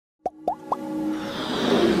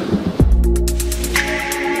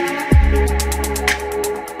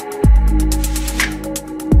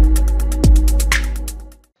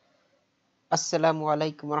আসসালামু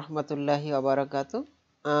আলাইকুম রহমতুল্লাহি ওয়াবারাকাতু।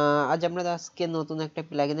 আজ আমরা আজকে নতুন একটা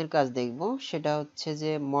প্লাগইনের কাজ দেখব। সেটা হচ্ছে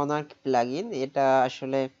যে মনার্ক প্লাগইন। এটা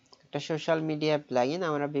আসলে একটা সোশ্যাল মিডিয়া প্লাগইন।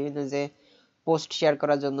 আমরা বিভিন্ন যে পোস্ট শেয়ার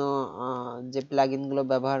করার জন্য যে প্লাগইনগুলো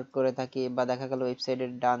ব্যবহার করে থাকি, বা দেখা গেল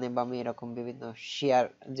ওয়েবসাইটের ডানে বামে এরকম বিভিন্ন শেয়ার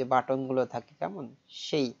যে বাটনগুলো থাকে, কেমন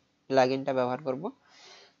সেই প্লাগইনটা ব্যবহার করব।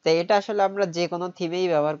 তো এটা আসলে আমরা যে কোনো থিমেই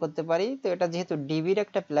ব্যবহার করতে পারি। তো এটা যেহেতু ডিবির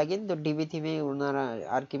একটা প্লাগইন, তো ডিবি থিমেই ওনারা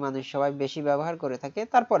আর কি মানুষ সবাই বেশি ব্যবহার করে থাকে।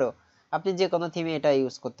 তারপরেও আপনি যে কোনো থিমে এটা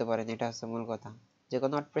ইউজ করতে পারেন, এটা হচ্ছে মূল কথা। যে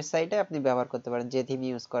কোনো ওয়ার্ডপ্রেস সাইটে আপনি ব্যবহার করতে পারেন, যে থিম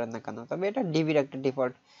ইউজ করেন না কেন। তবে এটা ডিবির একটা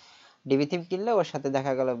ডিফল্ট। ডিবি থিম কিনলে ওর সাথে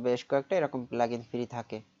দেখা গেল বেশ কয়েকটা এরকম প্লাগইন ফ্রি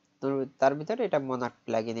থাকে। তো তার ভিতরে এটা মোনার্ক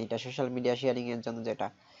প্লাগইন, এটা সোশ্যাল মিডিয়া শেয়ারিং এর জন্য যেটা।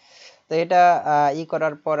 তো এটা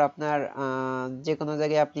করার পর আপনার যে কোনো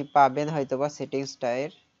জায়গায় আপনি পাবেন হয়তোবা সেটিংসটা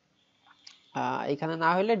এর। এখানে না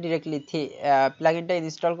হলে ডিরেক্টলি প্লাগইনটা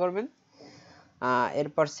ইনস্টল করবেন,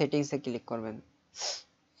 এরপর সেটিংসে ক্লিক করবেন।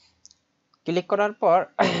 ক্লিক করার পর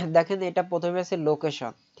দেখেন এটা প্রথমে আছে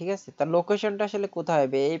লোকেশন, ঠিক আছে। তার লোকেশনটা আসলে কোথায়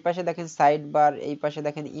হবে? এই পাশে দেখেন সাইড বার, এই পাশে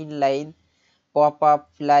দেখেন ইনলাইন, পপ আপ,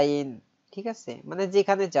 লাইন, ঠিক আছে। মানে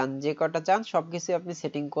যেখানে চান, যে কটা চান সবকিছু আপনি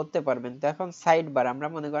সেটিং করতে পারবেন। তো এখন সাইড বার আমরা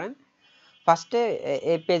মনে করেন ফার্স্টে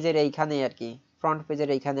এই পেজের এইখানে আর কি, ফ্রন্ট পেজের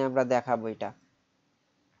এইখানে আমরা দেখাবো এটা।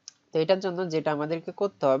 তো এটার জন্য যেটা আমাদেরকে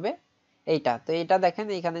করতে হবে এইটা। তো এটা দেখেন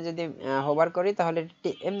এখানে যদি হোভার করি তাহলে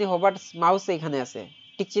এমনি হোভার মাউস এখানে আছে,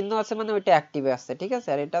 টিক চিহ্ন আছে, মানে ওইটা অ্যাক্টিভে আছে, ঠিক আছে।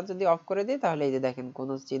 আর এটা যদি অফ করে দিই তাহলে এই যে দেখেন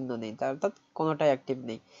কোনো চিহ্ন নেই, অর্থাৎ কোনোটাই অ্যাক্টিভ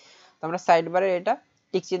নেই। তো আমরা সাইড বারে এটা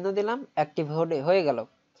টিক চিহ্ন দিলাম, অ্যাক্টিভ হয়ে গেল।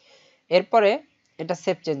 এরপরে এটা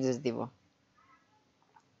সেভ চেঞ্জেস দিব।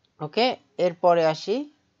 ওকে, এরপরে আসি,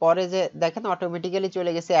 পরে যে দেখেন অটোমেটিক্যালি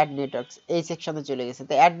চলে গেছে অ্যাড নেটওয়ার্কস, এই সেকশনে চলে গেছে।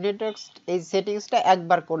 তো অ্যাড নেটওয়ার্কস এই সেটিংসটা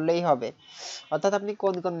একবার করলেই হবে। অর্থাৎ আপনি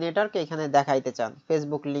কোন কোন নেটওয়ার্ক এখানে দেখাইতে চান,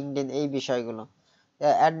 ফেসবুক, লিংকডইন, এই বিষয়গুলো।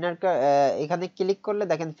 অ্যাড নেটওয়ার্ক এখানে ক্লিক করলে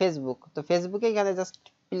দেখেন ফেসবুক, তো ফেসবুকে এখানে জাস্ট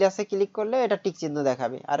প্লাসে ক্লিক করলে এটা টিক চিহ্ন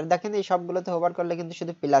দেখাবে। আর দেখেন এই সবগুলোতে হোভার করলে কিন্তু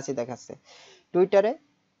শুধু প্লাসই দেখাচ্ছে। টুইটারে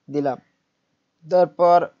দিলাম,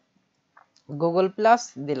 তারপর গুগল প্লাস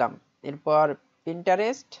দিলাম, এরপর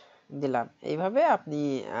পিন্টারেস্ট দিলাম। এইভাবে আপনি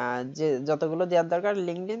যে যতগুলো দেওয়ার দরকার,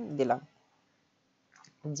 লিংকডইন দিলাম,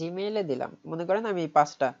 জিমেইলে দিলাম, মনে করেন আমি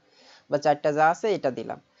 5টা বা 4টা যা আছে এটা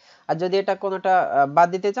দিলাম। আর যদি এটা কোনোটা বাদ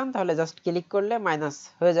দিতে চান তাহলে জাস্ট ক্লিক করলে মাইনাস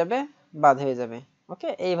হয়ে যাবে, বাদ হয়ে যাবে। ওকে,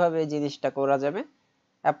 এইভাবে জিনিসটা করা যাবে।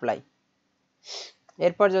 অ্যাপ্লাই।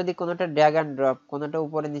 এরপর যদি কোনোটা ড্র্যাগ অ্যান্ড ড্রপ, কোনোটা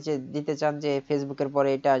উপরে নিচে দিতে চান, যে ফেসবুকের পরে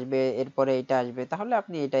এটা আসবে, এরপরে এটা আসবে, তাহলে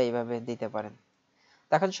আপনি এটা এইভাবে দিতে পারেন।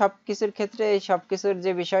 এখন সবকিছুর ক্ষেত্রে এই সবকিছুর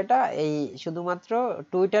যে বিষয়টা, এই শুধুমাত্র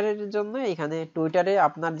টুইটারের জন্য এখানে টুইটারে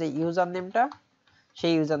আপনার যে ইউজার নেমটা,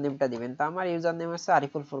 সেই ইউজার নেমটা দিবেন। তো আমার ইউজার নেম হচ্ছে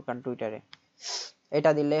আরিফুল ফুরকান টুইটারে,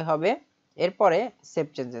 এটা দিলেই হবে। এরপরে সেভ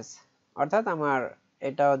চেঞ্জেস, অর্থাৎ আমার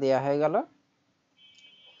এটাও দেয়া হয়ে গেল।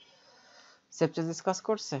 সেভ চেঞ্জেস কাজ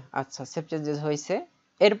করছে, আচ্ছা সেভ চেঞ্জেস হয়েছে।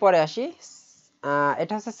 এরপরে আসি,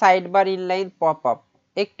 এটা হচ্ছে side bar, inline, pop up.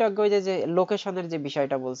 একটু আগে ওই যে লোকেশনের যে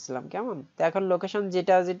বিষয়টা বলছিলাম, কেমন। তো এখন লোকেশন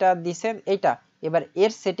যেটা যেটা দিছেন এইটা, এবার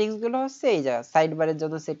এর সেটিংস গুলো হচ্ছে এই জায়গা। সাইড বারের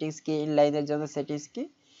জন্য সেটিংস কি, ইনলাইনের জন্য সেটিংস কি,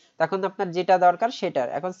 তখন আপনার যেটা দরকার সেটার।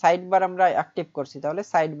 এখন সাইড বার আমরা অ্যাক্টিভ করছি, তাহলে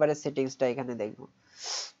সাইড বারের সেটিংসটা এখানে দেখবো।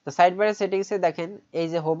 তো সাইড বারের সেটিংসে দেখেন এই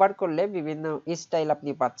যে হোভার করলে বিভিন্ন স্টাইল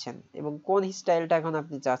আপনি পাচ্ছেন, এবং কোন স্টাইলটা এখন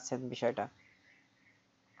আপনি চাচ্ছেন বিষয়টা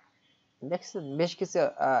দেখছেন। বেশ কিছু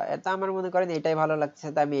এটা আমার মনে করেন এটাই ভালো লাগছে,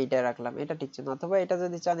 তাই আমি এইটাই রাখলাম, এটা ঠিক আছে। অথবা এটা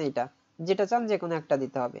যদি চান, এটা যেটা চান যে কোনো একটা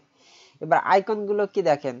দিতে হবে। এবার আইকন গুলো কি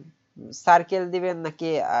দেখেন, সার্কেল দিবেন নাকি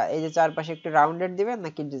এই যে চারপাশে একটু রাউন্ডেড দিবেন,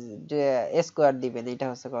 নাকি স্কোয়ার দিবেন, এটা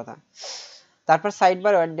হচ্ছে কথা। তারপর সাইড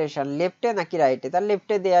বার ওরিয়েন্টেশন, লেফটে নাকি রাইটে, তার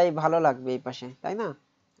লেফটে দেয়াই ভালো লাগবে এই পাশে, তাই না।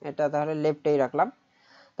 এটা তাহলে লেফটেই রাখলাম।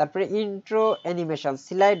 তারপরে ইন্ট্রো অ্যানিমেশন,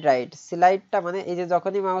 স্লাইড রাইট, স্লাইডটা মানে এই যে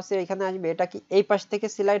যখনই মাউসের এখানে আসবে, এটা কি এই পাশ থেকে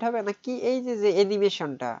স্লাইড হবে নাকি এই যে যে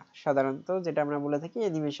অ্যানিমেশনটা, সাধারণত যেটা আমরা বলে থাকি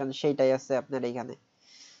অ্যানিমেশন, সেইটাই আছে আপনার এখানে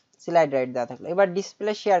স্লাইড রাইট দেওয়া থাকলো। এবার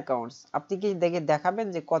ডিসপ্লে শেয়ার কাউন্টস, আপনি কি দেখে দেখাবেন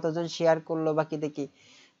যে কতজন শেয়ার করলো বা কি দেখি।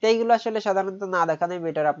 তো এইগুলো আসলে সাধারণত না দেখানোই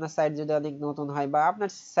বেটার। আপনার সাইট যদি অনেক নতুন হয়, বা আপনার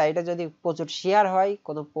সাইটে যদি প্রচুর শেয়ার হয়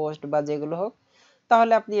কোনো পোস্ট বা যেগুলো হোক,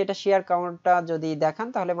 তাহলে আপনি এটা শেয়ার কাউন্টটা যদি দেখান,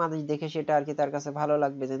 তাহলে মানুষ দেখে সেটা আর কি তার কাছে ভালো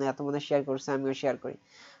লাগবে, যে না এত মানুষ শেয়ার করছে, আমিও শেয়ার করি।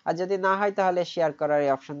 আর যদি না হয় তাহলে শেয়ার করার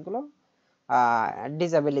এই অপশনগুলো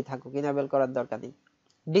ডিসেবলই থাকুক, ইনেবল করার দরকার নেই।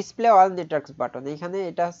 ডিসপ্লে অল নেটওয়ার্কস বাটন, এখানে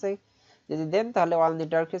এটা হচ্ছে যদি দেন তাহলে অল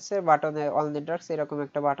নেটওয়ার্কস এর বাটনে অল নেটওয়ার্কস এরকম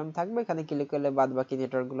একটা বাটন থাকবে, এখানে ক্লিক করলে বাদ বাকি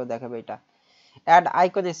নেটওয়ার্ক গুলো দেখাবে এটা। অ্যাড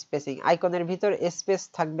আইকন স্পেসিং, আইকনের ভিতর স্পেস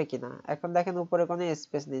থাকবে কিনা। এখন দেখেন উপরে কোনো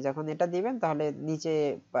স্পেস নেই, যখন এটা দিবেন তাহলে নিচে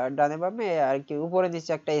ডানে বামে আর কি উপরে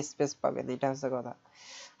নিচে একটা স্পেস পাবেন, এটা হচ্ছে কথা।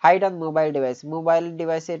 হাইড অন মোবাইল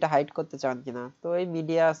ডিভাইসে এটা হাইড করতে চান কিনা, তো এই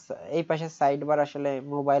মিডিয়া এই পাশে সাইড বার আসলে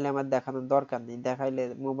মোবাইলে আমার দেখানোর দরকার নেই, দেখাইলে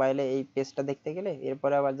মোবাইলে এই পেজটা দেখতে গেলে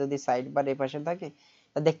এরপরে আবার যদি সাইড বার এই পাশে থাকে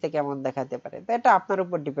তা দেখতে কেমন দেখাতে পারে, তো এটা আপনার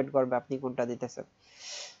উপর ডিপেন্ড করবে আপনি কোনটা দিতেছেন।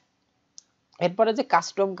 এরপরে যে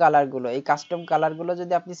কাস্টম কালার গুলো, এই কাস্টম কালার গুলো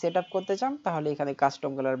যদি আপনি সেট আপ করতে চান তাহলে এখানে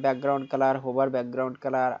custom colour, background colour, hover background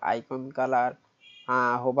colour, icon colour,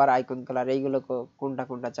 hover icon colour, এইগুলো কোনটা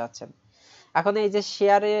কোনটা চাচ্ছেন। এখন এই যে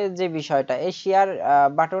শেয়ারের যে বিষয়টা, এই শেয়ার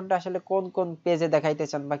বাটনটা আসলে কোন কোন পেজে দেখাইতে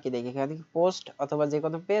চান বা কি দেখি, এখানে কি পোস্ট অথবা যে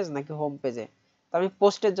কোনো পেজ নাকি হোম পেজে, তো আমি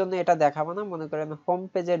পোস্টের জন্য এটা দেখাবো না, মনে করেন হোম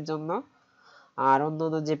পেজের জন্য আর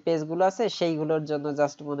অন্যান্য যে পেজগুলো আছে সেইগুলোর জন্য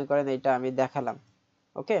জাস্ট মনে করেন এটা আমি দেখালাম।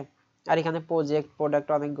 ওকে, আর এখানে প্রজেক্ট প্রোডাক্ট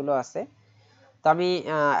অনেকগুলো আছে, তো আমি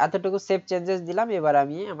এতটুকু সেভ চেঞ্জেস দিলাম। এবার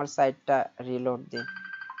আমি আমার সাইটটা রিলোড দিই।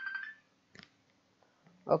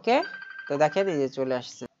 ওকে, তো দেখেন এই যে চলে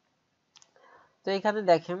আসছে। তো এখানে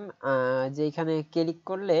দেখেন যে এখানে ক্লিক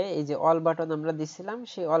করলে এই যে অল বাটন আমরা দিছিলাম,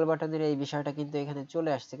 সেই অল বাটনের এই বিষয়টা কিন্তু এখানে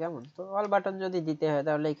চলে আসছে। কেমন, তো অল বাটন যদি দিতে হয়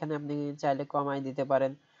তাহলে এখানে আপনি চাইলে কমাই দিতে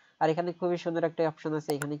পারেন। আর এখানে খুবই সুন্দর একটা অপশন আছে,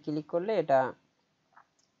 এখানে ক্লিক করলে এটা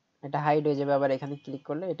এটা হাইড হয়ে যাবে, আবার এখানে ক্লিক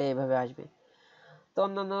করলে এটা এভাবে আসবে। তো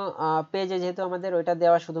অন্যান্য পেজে যেহেতু আমাদের ওইটা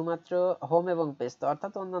দেওয়া শুধুমাত্র হোম এবং পেজ, তো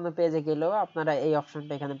অর্থাৎ অন্যান্য পেজে গেলেও আপনারা এই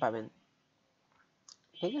অপশনটা এখানে পাবেন।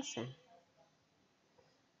 ঠিক আছে,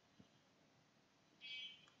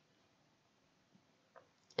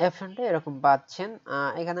 অপশনটা এরকম পাচ্ছেন।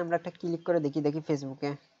 এখানে আমরা একটা ক্লিক করে দেখি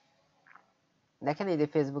ফেসবুকে, দেখেন এই যে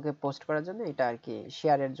ফেসবুকে পোস্ট করার জন্য এটা আর কি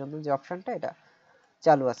শেয়ারের জন্য যে অপশনটা এটা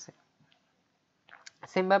চালু আছে।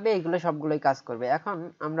 সেম ভাবে এগুলো সবগুলোই কাজ করবে। এখন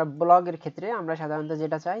আমরা ব্লগের ক্ষেত্রে আমরা সাধারণত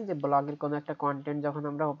যেটা চাই যে ব্লগের কোনো একটা কন্টেন্ট যখন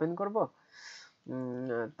আমরা ওপেন করব,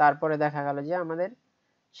 তারপরে দেখা গেল যে আমাদের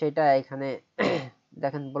সেটা এখানে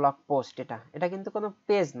দেখেন ব্লগ পোস্ট, এটা এটা কিন্তু কোনো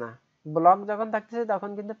পেজ না। ব্লগ যখন থাকতেছে তখন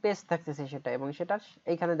কিন্তু পেজ থাকতেছে সেটা, এবং সেটা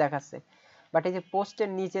এইখানে দেখাচ্ছে। বাট এই যে পোস্টের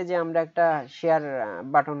নিচে যে আমরা একটা শেয়ার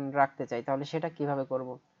বাটন রাখতে চাই, তাহলে সেটা কিভাবে করব?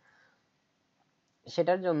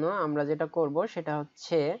 সেটার জন্য আমরা যেটা করব সেটা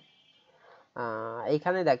হচ্ছে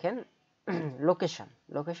এইখানে দেখেন লোকেশন,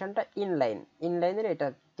 লোকেশনটা ইনলাইনের এটা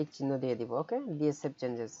টিক চিহ্ন দিয়ে দিব। ওকে, দিয়ে সেভ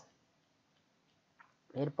চেঞ্জেস।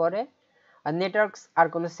 এরপরে আর নেটওয়ার্কস আর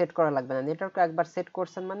কোনো সেট করা লাগবে না, নেটওয়ার্ক একবার সেট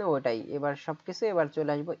করছেন মানে ওটাই। এবার সবকিছু এবার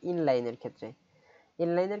চলে আসবো ইনলাইনের ক্ষেত্রে।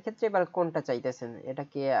 ইনলাইনের ক্ষেত্রে এবার কোনটা চাইতেছেন, এটা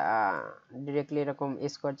কি ডিরেক্টলি এরকম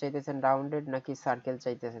স্কোয়ার চাইতেছেন, রাউন্ডেড নাকি সার্কেল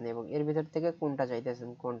চাইতেছেন, এবং এর ভিতর থেকে কোনটা চাইতেছেন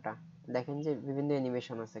কোনটা। দেখেন যে বিভিন্ন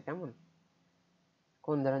অ্যানিমেশন আছে, কেমন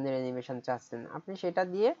কোন ধরনের অ্যানিমেশন চাচ্ছেন আপনি সেটা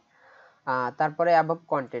দিয়ে তারপরে অ্যাবভ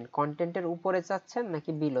কন্টেন্ট, কন্টেন্টের উপরে চাচ্ছেন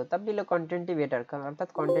নাকি বিলো, তা বিলো কন্টেন্টই বেটার, অর্থাৎ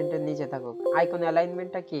কন্টেন্টের নিচে থাকুক। আইকন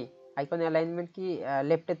অ্যালাইনমেন্টটা কি, আইকন অ্যালাইনমেন্ট কি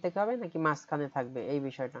লেফটের থেকে হবে নাকি মাঝখানে থাকবে এই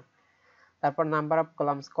বিষয়টা। তারপর নাম্বার অফ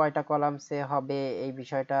কলামস, কয়টা কলামসে হবে এই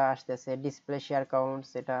বিষয়টা আসতেছে। ডিসপ্লে শেয়ার কাউন্টস,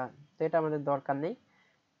 এটা তো এটা আমাদের দরকার নেই।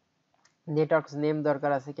 নেটওয়ার্কস নেম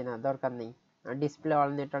দরকার আছে কিনা, দরকার নেই। ডিসপ্লে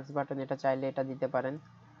অল নেটওয়ার্কস বাটন, এটা চাইলে এটা দিতে পারেন।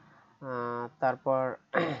 তারপর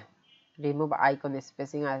রিমুভ আইকন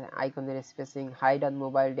স্পেসিং, আইকনের spacing, hide on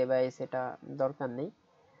mobile device, এটা দরকার নেই।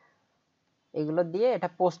 এগুলো দিয়ে এটা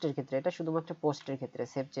পোস্টের ক্ষেত্রে, এটা শুধুমাত্র পোস্টের ক্ষেত্রে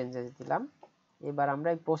সেভ চেঞ্জেস দিলাম। এবার আমরা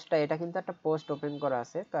এই পোস্টটা, এটা কিন্তু একটা পোস্ট ওপেন করা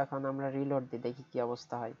আছে, তো এখন আমরা রিলোড দিই, দেখি কি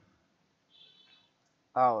অবস্থা হয়।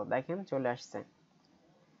 দেখেন চলে আসছে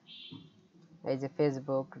এই যে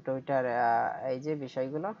ফেসবুক টুইটার, এই যে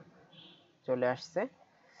বিষয়গুলো চলে আসছে।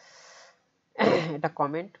 এটা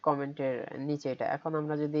কমেন্টের নিচে এটা। এখন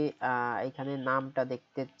আমরা যদি এখানে নামটা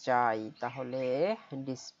দেখতে চাই তাহলে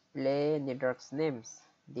ডিসপ্লে নেটওয়ার্কস নেমস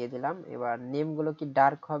দিয়ে দিলাম। এবার নেমগুলো কি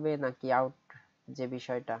ডার্ক হবে নাকি আউট, যে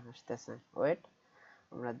বিষয়টা আসতেছে, ওয়েট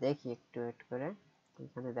আমরা দেখি, একটু ওয়েট করে।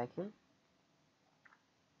 এখানে দেখেন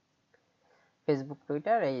ফেসবুক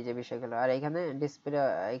টুইটার এই যে বিষয়গুলো, আর এখানে ডিসপ্লে,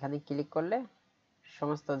 এখানে ক্লিক করলে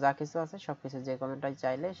সমস্ত যা কিছু আছে সবকিছু যে কোনোটাই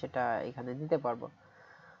চাইলে সেটা এখানে দিতে পারবো।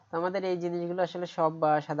 তো আমাদের এই জিনিসগুলো আসলে সব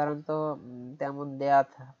সাধারণত তেমন দেয়া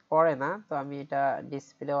পড়ে না, তো আমি এটা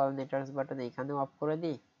ডিসপ্লে অল নেটওয়ার্কস বাটন এখানেও অফ করে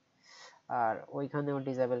দিই আর ওইখানেও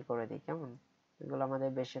ডিসেবল করে দিই। কেমন, এগুলো আমাদের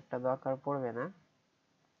বেশি একটা দরকার পড়বে না।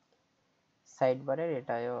 সাইড বারের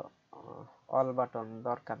এটাও অল বাটন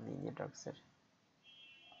দরকার নেই নেটওয়ার্কসের।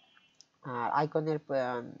 আর আইকনের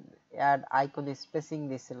অ্যাড আইকন স্পেসিং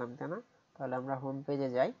দিছিলাম তাই না, তাহলে আমরা হোম পেজে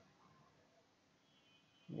যাই,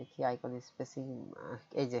 দেখি আইকন স্পেসিং।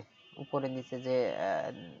 এই যে উপরে নিচে যে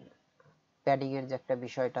প্যাডিং এর যে একটা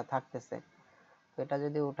বিষয়টা থাকতেছে, তো এটা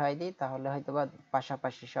যদি উঠাই দিই তাহলে হয়তোবা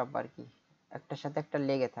পাশাপাশি সব আর কি একটার সাথে একটা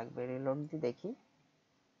লেগে থাকবে। রিলোড দিয়ে দেখি,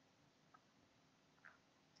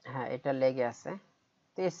 হ্যাঁ এটা লেগে আছে।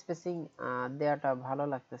 তো স্পেসিং দেওয়াটা ভালো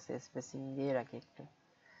লাগতেছে, স্পেসিং দিয়ে রাখি একটু।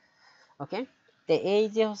 ওকে, তো এই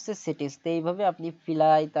যে হচ্ছে সেটিংস, তো এইভাবে আপনি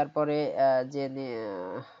ফিলাই, তারপরে যে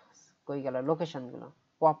কই গেল লোকেশন গুলো,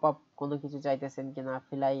 পপ আপ কোনো কিছু চাইতেছেন কিনা,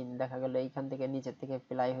 ফিলাই দেখা গেল এইখান থেকে নিচের থেকে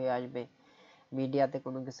ফিলাই হয়ে আসবে, মিডিয়াতে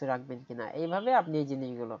কোনো কিছু রাখবেন কিনা, এইভাবে আপনি এই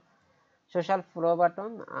জিনিসগুলো social flow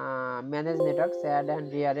button, manage networks, add and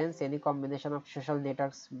rearrange any combination of social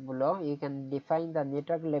networks below. You can define the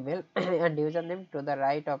network level and username to the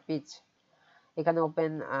right of each. এখানে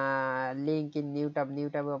open link in new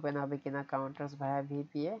tab open হবে কিনা, counters ভায়া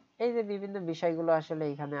VPA, এই যে বিভিন্ন বিষয়গুলো আসলে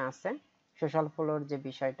এখানে আছে সোশ্যাল ফ্লোর যে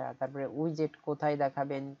বিষয়টা। তারপরে উইজেট কোথায়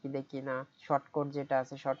দেখাবেন কি দেখি না, শর্টকাট যেটা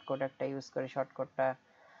আছে শর্টকাট একটা ইউজ করে শর্টকাটটা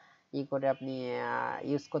করে আপনি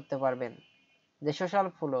ইউজ করতে পারবেন। যে সোশ্যাল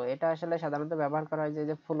ফ্লো এটা আসলে সাধারণত ব্যবহার করা হয়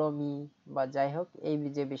যে ফ্লো মি বা যাই হোক, এই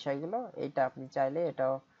যে বিষয়গুলো এটা আপনি চাইলে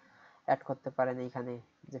এটাও অ্যাড করতে পারেন এখানে,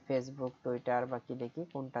 যে ফেসবুক টুইটার বা কি দেখি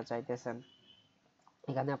কোনটা চাইতেছেন।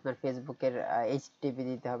 এখানে আপনার ফেসবুকের এইচটিপি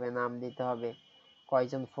দিতে হবে, নাম দিতে হবে,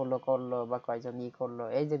 কয়জন ফলো করলো বা কয়জন করলো,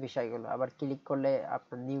 এই যে বিষয়গুলো। আবার ক্লিক করলে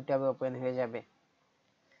আপনার নিউ ট্যাবে ওপেন হয়ে যাবে,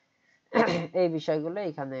 এই বিষয়গুলো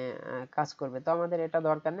এখানে কাজ করবে। তো আমাদের এটা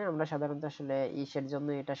দরকার নেই, আমরা সাধারণত আসলে ইসের জন্য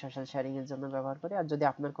এটা সোশ্যাল শেয়ারিং এর জন্য ব্যবহার করি। আর যদি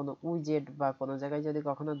আপনার কোনো উইজেট বা কোনো জায়গায় যদি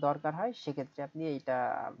কখনো দরকার হয় সেক্ষেত্রে আপনি এইটা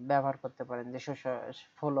ব্যবহার করতে পারেন, যে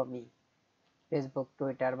ফলো মি ফেসবুক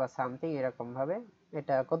টুইটার বা সামথিং এরকম ভাবে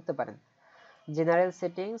এটা করতে পারেন। General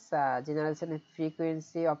settings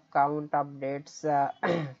frequency of count updates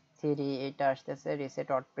 3 এটা আসতেছে, রিসেট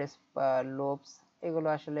ওয়ার্ডপ্রেস লোবস, এগুলো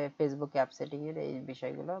আসলে ফেসবুক অ্যাপ সেটিং এর এই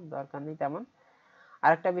বিষয়গুলো দরকার নেই তেমন।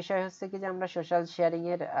 আরেকটা বিষয় হচ্ছে কি যে আমরা সোশ্যাল শেয়ারিং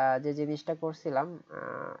এর যে জিনিসটা করছিলাম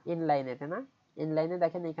ইনলাইনেতে না, ইনলাইনে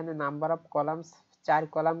দেখেন এখানে নাম্বার অফ কলামস 4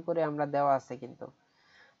 কলাম করে আমরা দেওয়া আছে, কিন্তু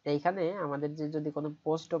এইখানে আমাদের যে যদি কোনো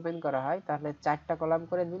পোস্ট ওপেন করা হয় তাহলে 4টা কলাম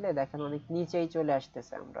করে নিলে দেখেন অনেক নিচেই চলে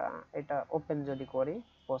আসতেছে। আমরা এটা ওপেন যদি করি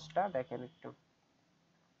পোস্টটা দেখেন একটু,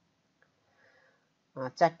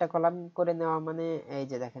 4টা কলাম করে নেওয়া মানে এই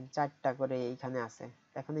যে দেখেন 4টা করে এইখানে আছে।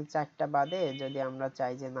 এখন এই 4টা বাদে যদি আমরা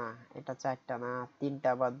চাই যে না এটা 4টা না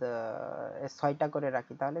 3টা বাদ 6টা করে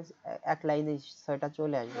রাখি, তাহলে এক লাইনে 6টা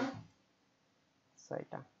চলে আসবে।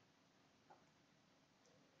 6টা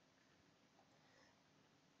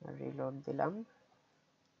রিলোড দিলাম,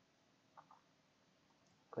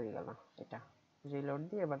 কই গেল এটা, রিলোড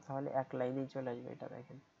দিয়ে এবার তাহলে এক লাইনেই চলে আসবে। এটা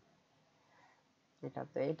দেখেন, এটা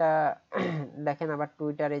তো এটা দেখেন আবার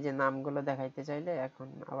টুইটারে যে নামগুলো দেখাইতে চাইলে এখন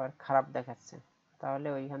আবার খারাপ দেখাচ্ছে, তাহলে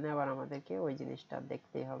ওইখানে আবার আমাদেরকে ওই জিনিসটা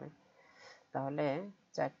দেখতেই হবে। তাহলে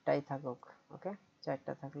 4টাই থাকুক, ওকে,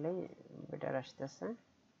 4টা থাকলেই বেটার আসতেছে।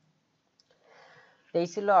 এই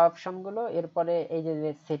ছিল অপশন গুলো। এরপরে এই যে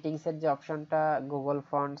সেটিংস এর যে অপশনটা, গুগল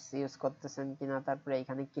ফন্টস ইউজ করতেছেন কিনা, তারপরে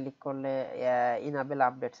এখানে ক্লিক করলে ইনাবেল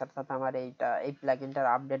আপডেটস, অর্থাৎ আমার এইটা এই প্লাগইনটার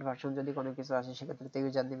আপডেট ভার্সন যদি কোনো কিছু আসে সেক্ষেত্রে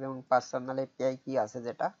ইউজার নেম এবং পার্সোনাল এপিআই কি আছে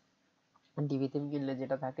যেটা ডিবি থিম কিনলে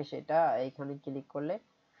যেটা থাকে সেটা এইখানে ক্লিক করলে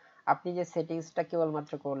আপনি যে সেটিংসটা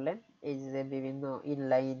কেবলমাত্র করলেন, এই যে বিভিন্ন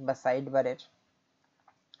ইনলাইন বা সাইড বারের,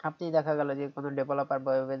 আপনি দেখা গেল যে কোনো ডেভেলপার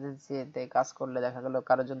বা ওয়েব এজেন্সিতে কাজ করলে দেখা গেল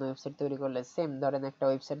কারোর জন্য ওয়েবসাইট তৈরি করলে, সেম ধরেন একটা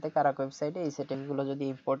ওয়েবসাইট থেকে আরেক ওয়েবসাইটে এই সেটিংসগুলো যদি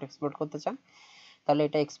ইম্পোর্ট এক্সপোর্ট করতে চান তাহলে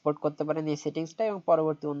এটা এক্সপোর্ট করতে পারেন এই সেটিংসটা, এবং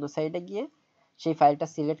পরবর্তী অন্য সাইটে গিয়ে সেই ফাইলটা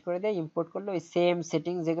সিলেক্ট করে দিয়ে ইম্পোর্ট করলে ওই সেম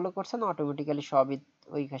সেটিংস যেগুলো করছেন অটোমেটিক্যালি সবই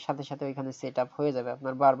ওই সাথে সাথে ওইখানে সেট আপ হয়ে যাবে,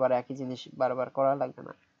 আপনার বারবার একই জিনিস বারবার করা লাগবে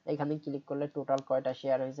না। এখানে ক্লিক করলে টোটাল কয়টা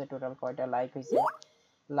শেয়ার হয়েছে, টোটাল কয়টা লাইক হয়েছে,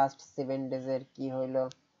 লাস্ট 7 ডেজের কি হইলো,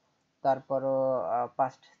 তারপরও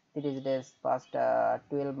পাস্ট 30 ডেজ, পাস্ট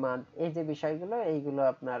 12 মান্থ, এই যে বিষয়গুলো এইগুলো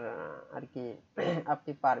আপনার আর কি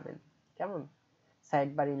আপনি পারবেন কেমন, সাইড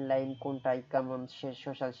বার ইনলাইন কোনটাই কেমন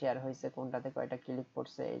সোশ্যাল শেয়ার হয়েছে, কোনটাতে কয়টা ক্লিক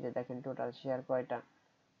পড়ছে, এই যে দেখেন টোটাল শেয়ার কয়টা,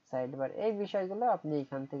 সাইড বার, এই বিষয়গুলো আপনি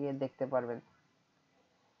এখান থেকে দেখতে পারবেন।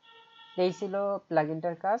 এই ছিল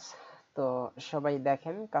প্লাগইনটার কাজ। তো সবাই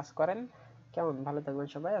দেখেন, কাজ করেন, কেমন, ভালো থাকবেন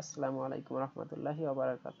সবাই। আসসালামু আলাইকুম রহমতুল্লাহি ওয়া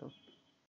বারাকাতুহু।